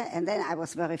answer, and then I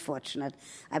was very fortunate.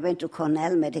 I went to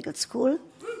Cornell Medical School,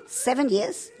 7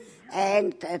 years,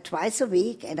 and twice a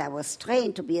week, and I was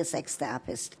trained to be a sex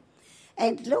therapist.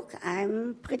 And look,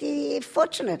 I'm pretty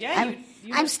fortunate. Yeah,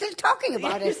 I'm still talking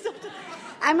about it.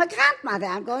 I'm a grandmother.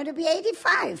 I'm going to be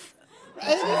 85.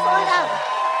 84 now.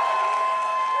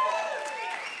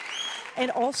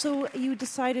 And also, you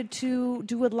decided to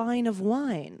do a line of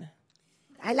wine.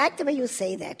 I like the way you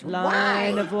say that.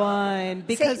 Line of wine.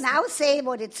 Because Say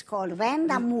what it's called. Vin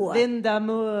d'amour. Vin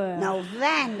d'amour. No,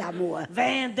 vin d'amour.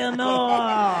 Vin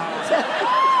d'amour.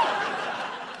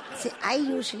 See, I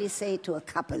usually say to a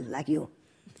couple like you,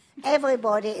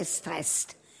 everybody is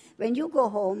stressed. When you go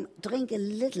home, drink a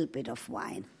little bit of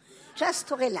wine, just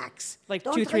to relax. Like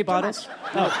Don't 2-3 drink too bottles?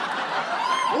 much.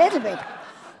 A little bit.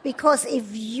 Because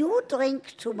if you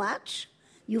drink too much,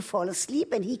 you fall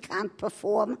asleep, and he can't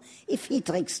perform if he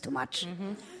drinks too much.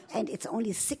 Mm-hmm. And it's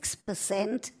only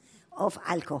 6% of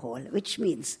alcohol, which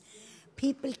means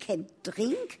people can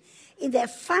drink. In their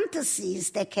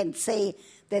fantasies, they can say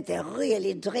that they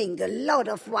really drink a lot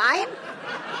of wine,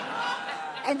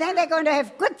 and then they're going to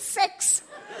have good sex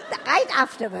right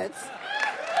afterwards.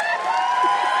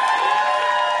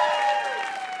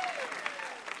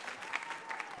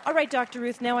 All right, Dr.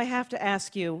 Ruth, now I have to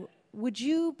ask you, would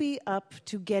you be up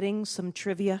to getting some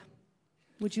trivia?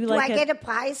 Would you like Do I get a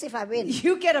prize if I win?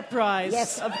 You get a prize.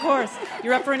 Yes. Of course.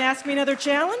 You're up for an Ask Me Another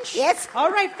challenge? Yes.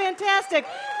 All right, fantastic.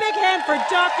 Big hand for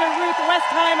Dr. Ruth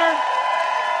Westheimer.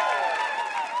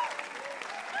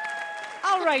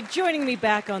 All right, joining me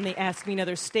back on the Ask Me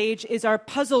Another stage is our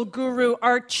puzzle guru,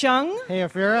 Art Chung. Hey,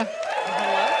 Afira.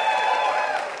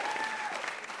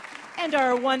 And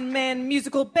our one-man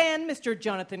musical band, Mr.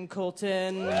 Jonathan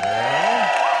Colton.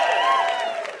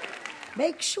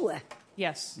 Make sure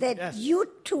Yes. that you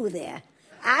two there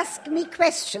ask me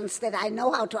questions that I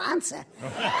know how to answer.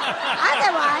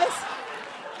 Otherwise,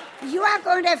 you are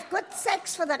going to have good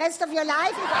sex for the rest of your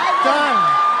life if I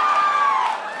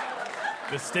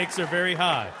The stakes are very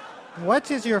high. What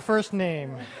is your first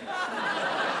name?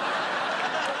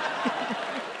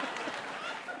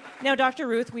 Now, Dr.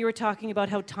 Ruth, we were talking about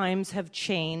how times have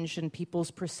changed and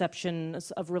people's perceptions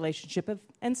of relationship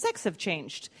and sex have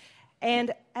changed.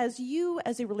 And as you,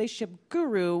 as a relationship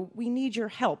guru, we need your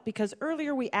help because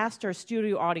earlier we asked our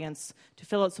studio audience to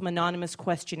fill out some anonymous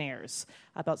questionnaires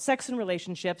about sex and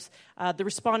relationships. The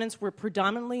respondents were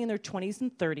predominantly in their 20s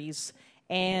and 30s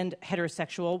and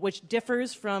heterosexual, which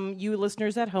differs from you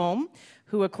listeners at home,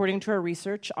 who, according to our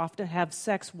research, often have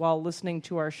sex while listening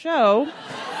to our show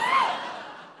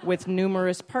with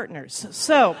numerous partners.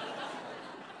 So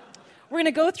we're going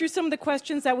to go through some of the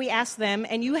questions that we asked them,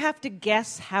 and you have to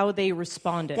guess how they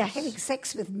responded. They're having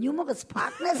sex with numerous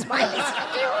partners while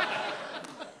listening to you.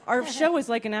 Our show is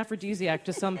like an aphrodisiac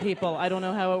to some people. I don't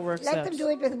know how it works Let out. them do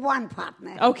it with one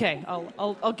partner. Okay,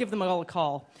 I'll give them all a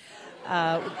call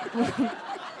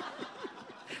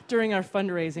during our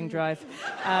fundraising drive.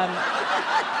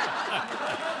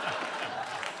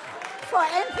 For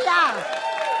NPR.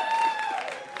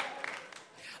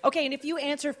 Okay, and if you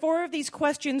answer 4 of these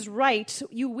questions right,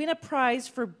 you win a prize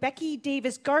for Becky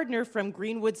Davis Gardner from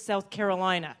Greenwood, South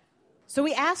Carolina. So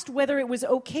we asked whether it was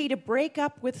okay to break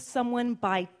up with someone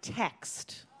by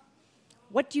text.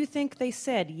 What do you think they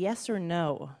said, yes or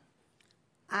no?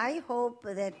 I hope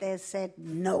that they said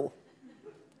no.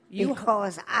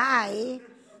 Because I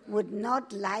would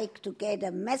not like to get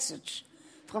a message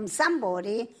from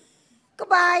somebody,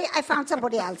 goodbye, I found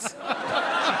somebody else.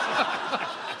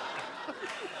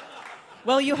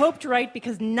 Well, you hoped right,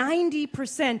 because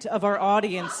 90% of our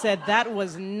audience said that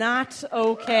was not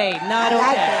okay. Not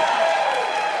okay.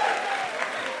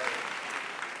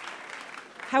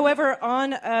 However,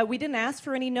 we didn't ask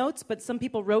for any notes, but some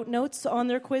people wrote notes on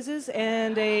their quizzes,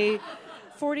 and a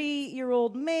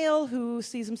 40-year-old male who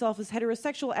sees himself as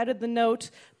heterosexual added the note,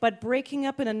 but breaking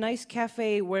up in a nice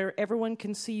cafe where everyone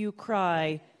can see you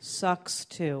cry sucks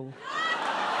too.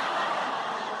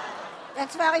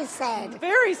 That's very sad.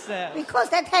 Very sad. Because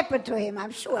that happened to him,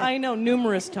 I'm sure. I know,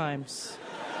 numerous times.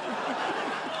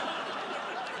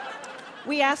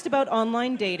 We asked about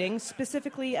online dating,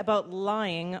 specifically about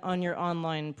lying on your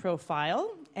online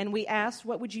profile, and we asked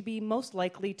what would you be most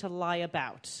likely to lie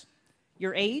about?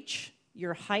 Your age,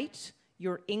 your height,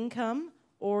 your income,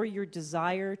 or your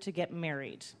desire to get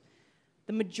married.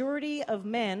 The majority of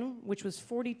men, which was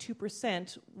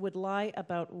 42%, would lie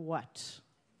about what?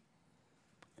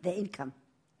 The income.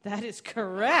 That is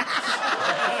correct.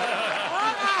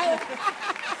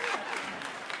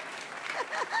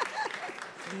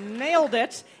 Nailed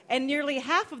it. And nearly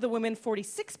half of the women,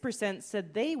 46%,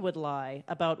 said they would lie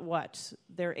about what?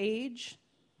 Their age,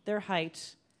 their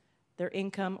height, their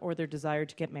income, or their desire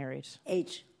to get married.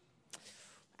 Age.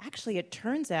 Actually, it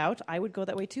turns out, I would go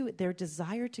that way too, their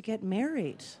desire to get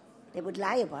married. They would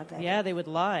lie about that. Yeah, they would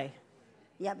lie.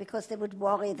 Yeah, because they would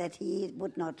worry that he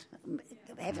would not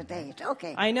have a date.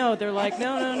 Okay. I know. They're like,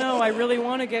 no, I really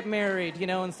want to get married.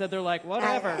 Instead they're like,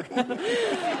 whatever.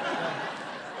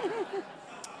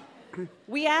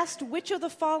 We asked which of the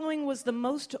following was the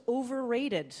most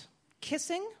overrated: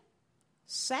 kissing,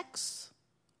 sex,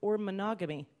 or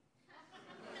monogamy?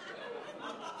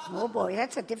 Oh boy,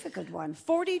 that's a difficult one.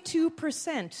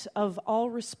 42% of all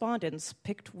respondents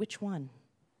picked which one?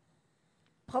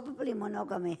 Probably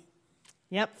monogamy.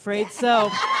 Yep, afraid so.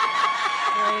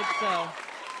 Afraid so.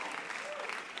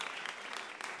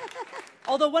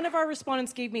 Although one of our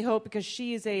respondents gave me hope because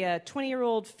she is a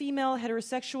 20-year-old female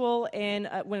heterosexual, and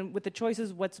with the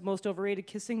choices, what's most overrated,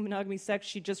 kissing, monogamy, sex,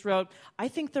 she just wrote, I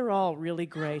think they're all really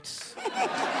great.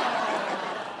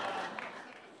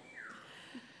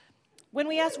 When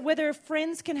we asked whether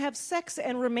friends can have sex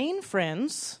and remain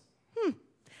friends,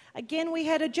 again we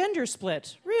had a gender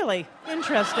split. Really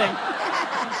interesting.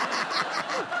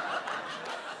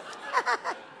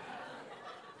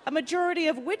 A majority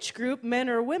of which group, men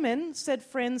or women, said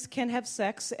friends can have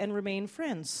sex and remain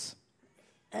friends?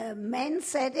 Men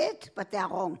said it, but they're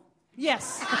wrong.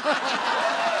 Yes.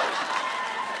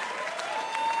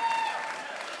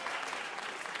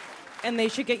 And they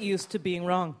should get used to being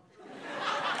wrong.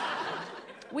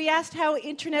 We asked how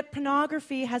internet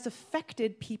pornography has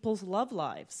affected people's love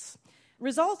lives.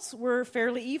 Results were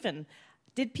fairly even.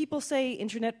 Did people say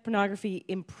internet pornography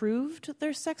improved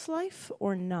their sex life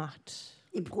or not?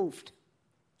 Improved.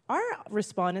 Our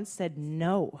respondents said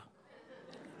no.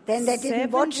 Then they didn't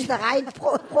watch the right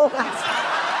programs.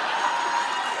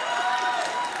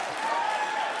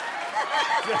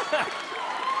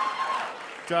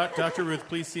 Dr. Ruth,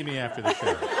 please see me after the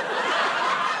show.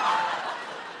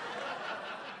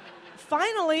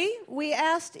 Finally, we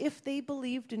asked if they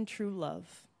believed in true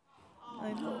love.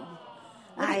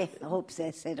 I hope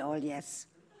they said all yes.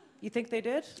 You think they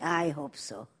did? I hope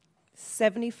so.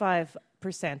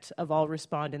 75% of all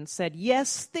respondents said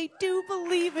yes, they do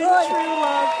believe in true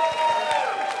love.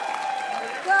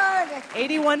 Good.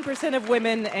 81% of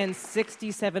women and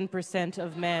 67%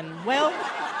 of men. Well,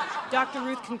 Dr.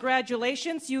 Ruth,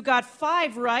 congratulations. You got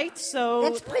 5 right, so...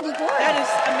 That's pretty good. That is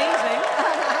amazing.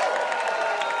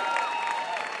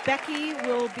 Becky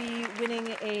will be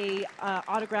winning a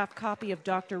autographed copy of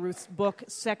Dr. Ruth's book,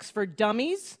 Sex for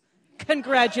Dummies.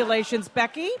 Congratulations,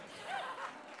 Becky.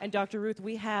 And Dr. Ruth,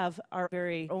 we have our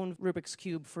very own Rubik's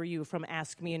Cube for you from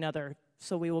Ask Me Another,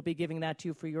 so we will be giving that to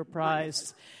you for your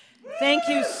prize. Thank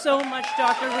you so much,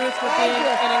 Dr. Ruth, for being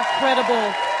an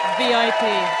incredible VIP.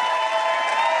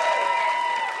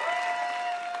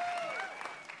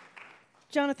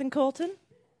 Jonathan Colton?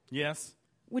 Yes?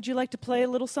 Would you like to play a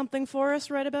little something for us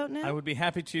right about now? I would be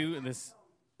happy to.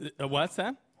 What's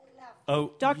that?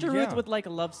 Oh, Dr. Ruth would like a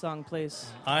love song, please.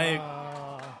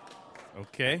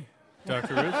 Okay,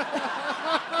 Dr. Ruth.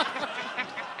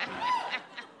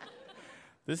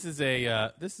 This is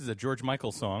a George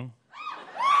Michael song.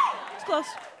 It's close.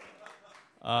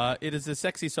 It is a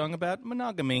sexy song about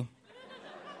monogamy.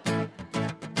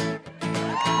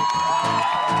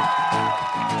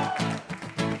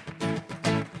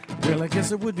 Well, I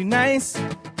guess it would be nice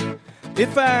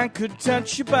if I could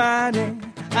touch your body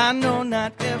I know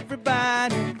not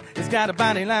everybody has got a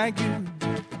body like you,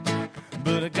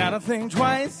 but I gotta think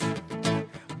twice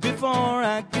before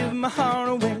I give my heart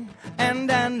away.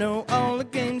 And I know all the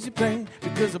games you play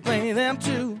because I play them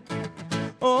too.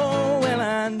 Oh, well,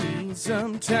 I need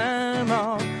some time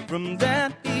off from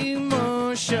that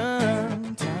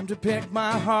emotion. Time to pick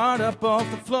my heart up off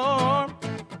the floor.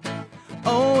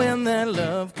 Oh, when that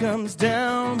love comes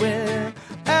down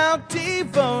without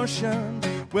devotion.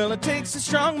 Well, it takes a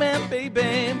strong man,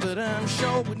 baby, but I'm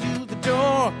showing you the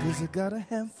door. 'Cause I gotta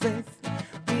have faith.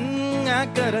 I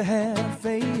gotta have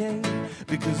faith.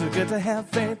 Because I gotta have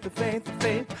faith, the faith, the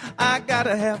faith. I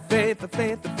gotta have faith, the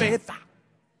faith, the faith.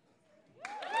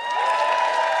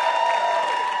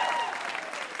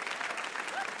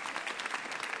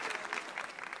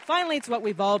 Finally, it's what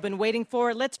we've all been waiting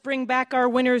for. Let's bring back our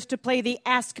winners to play the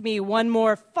Ask Me One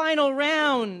More final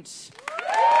round.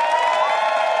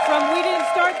 From We Didn't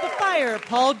Start the Fire,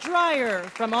 Paul Dreyer.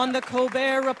 From On the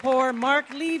Colbert Report, Mark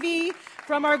Levy.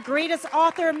 From our greatest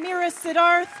author, Mira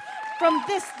Siddharth. From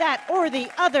This, That, or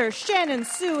the Other, Shannon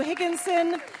Sue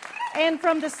Higginson. And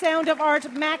from The Sound of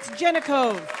Art, Max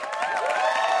Jenikov.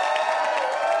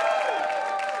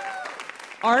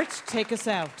 Art, take us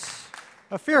out.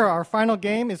 Afira, our final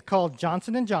game is called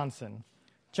Johnson & Johnson.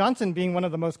 Johnson being one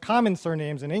of the most common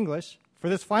surnames in English, for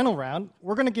this final round,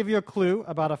 we're going to give you a clue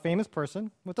about a famous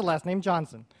person with the last name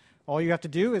Johnson. All you have to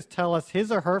do is tell us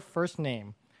his or her first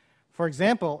name. For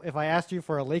example, if I asked you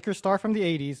for a Lakers star from the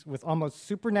 80s with almost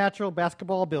supernatural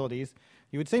basketball abilities,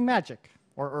 you would say Magic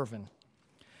or Irvin.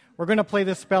 We're going to play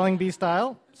this spelling bee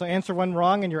style, so answer one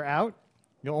wrong and you're out.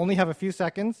 You'll only have a few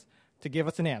seconds to give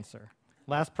us an answer.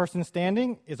 Last person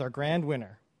standing is our grand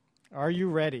winner. Are you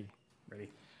ready? Ready.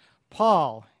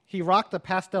 Paul, he rocked a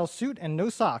pastel suit and no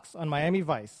socks on Miami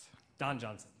Vice. Don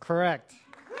Johnson. Correct.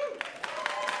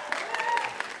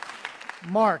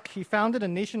 Mark, he founded a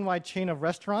nationwide chain of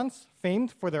restaurants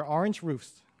famed for their orange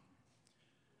roofs.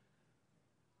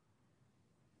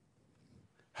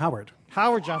 Howard.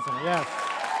 Howard Johnson, yes.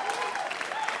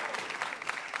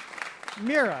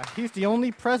 Mira, he's the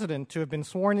only president to have been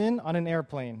sworn in on an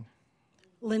airplane.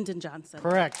 Lyndon Johnson.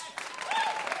 Correct.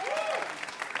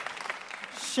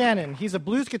 Shannon, he's a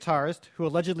blues guitarist who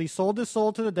allegedly sold his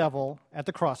soul to the devil at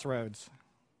the crossroads.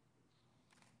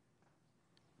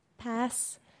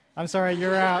 Pass. I'm sorry,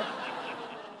 you're out.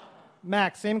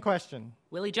 Max, same question.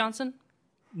 Willie Johnson?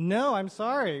 No, I'm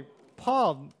sorry.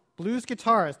 Paul, blues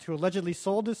guitarist who allegedly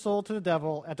sold his soul to the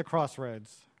devil at the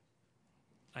crossroads.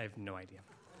 I have no idea.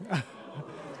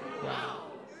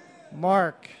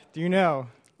 Mark, do you know?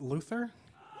 Luther?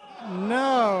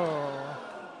 No.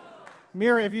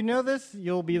 Mira, if you know this,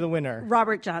 you'll be the winner.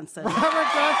 Robert Johnson. Robert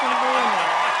Johnson is the winner.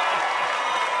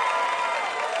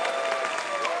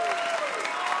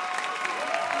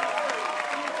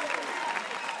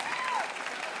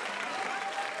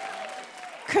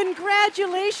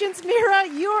 Congratulations, Mira.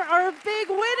 You're our big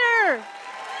winner.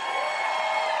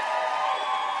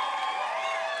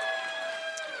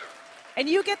 And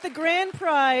you get the grand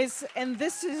prize, and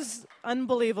this is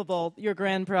unbelievable, your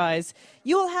grand prize.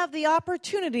 You'll have the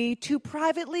opportunity to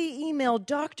privately email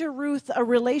Dr. Ruth a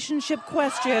relationship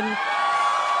question,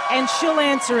 and she'll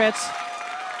answer it.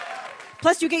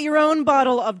 Plus, you get your own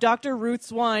bottle of Dr.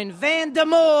 Ruth's wine, Van de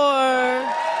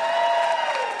Moor.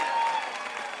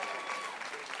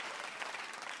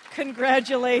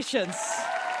 Congratulations.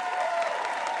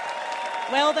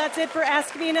 Well, that's it for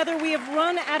Ask Me Another. We have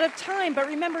run out of time, but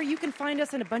remember, you can find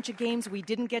us in a bunch of games we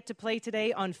didn't get to play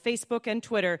today on Facebook and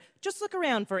Twitter. Just look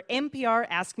around for NPR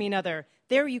Ask Me Another.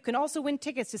 There you can also win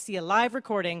tickets to see a live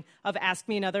recording of Ask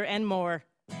Me Another and more.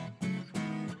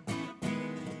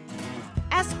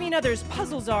 Ask Me Another's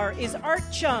puzzle czar is Art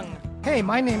Chung. Hey,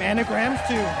 my name anagrams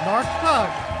to Narc Pug.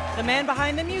 The man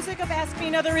behind the music of Ask Me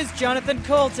Another is Jonathan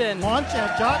Colton. Launch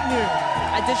at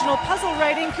 .new. Additional puzzle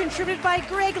writing contributed by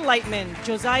Greg Lightman,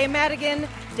 Josiah Madigan,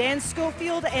 Dan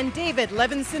Schofield, and David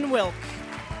Levinson-Wilk.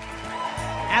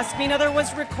 Ask Me Another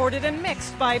was recorded and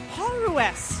mixed by Paul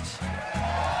Ruest.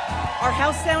 Our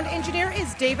house sound engineer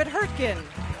is David Hurtgen.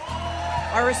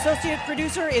 Our associate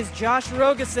producer is Josh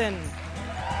Rogeson.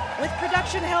 With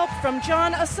production help from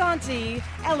John Asante,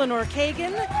 Eleanor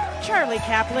Kagan, Charlie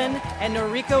Kaplan, and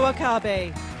Noriko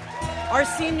Akabe. Our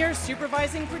senior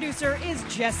supervising producer is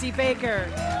Jesse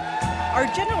Baker. Our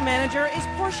general manager is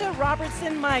Portia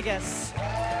Robertson-Migas.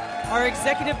 Our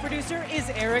executive producer is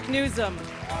Eric Newsom.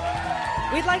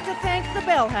 We'd like to thank the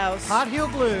Bell House, Hot Heel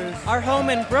Blues, our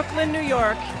home in Brooklyn, New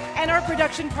York, and our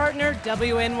production partner,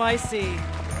 WNYC.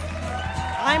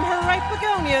 I'm her right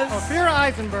begonias. Ophira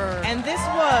Eisenberg. And this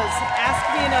was Ask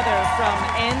Me Another from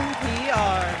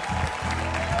NPR.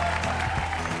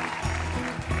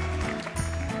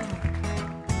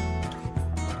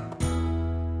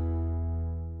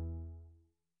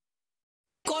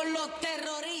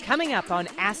 Coming up on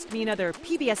Ask Me Another,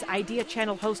 PBS Idea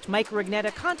Channel host Mike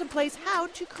Rignetta contemplates how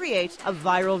to create a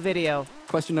viral video.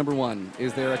 Question number 1,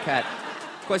 is there a cat?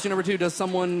 Question number 2, does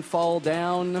someone fall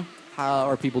down? How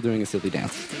are people doing a silly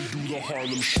dance?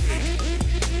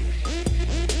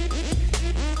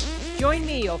 Join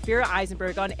me, Ophira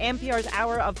Eisenberg, on NPR's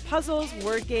hour of puzzles,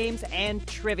 word games, and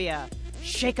trivia.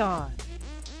 Shake on!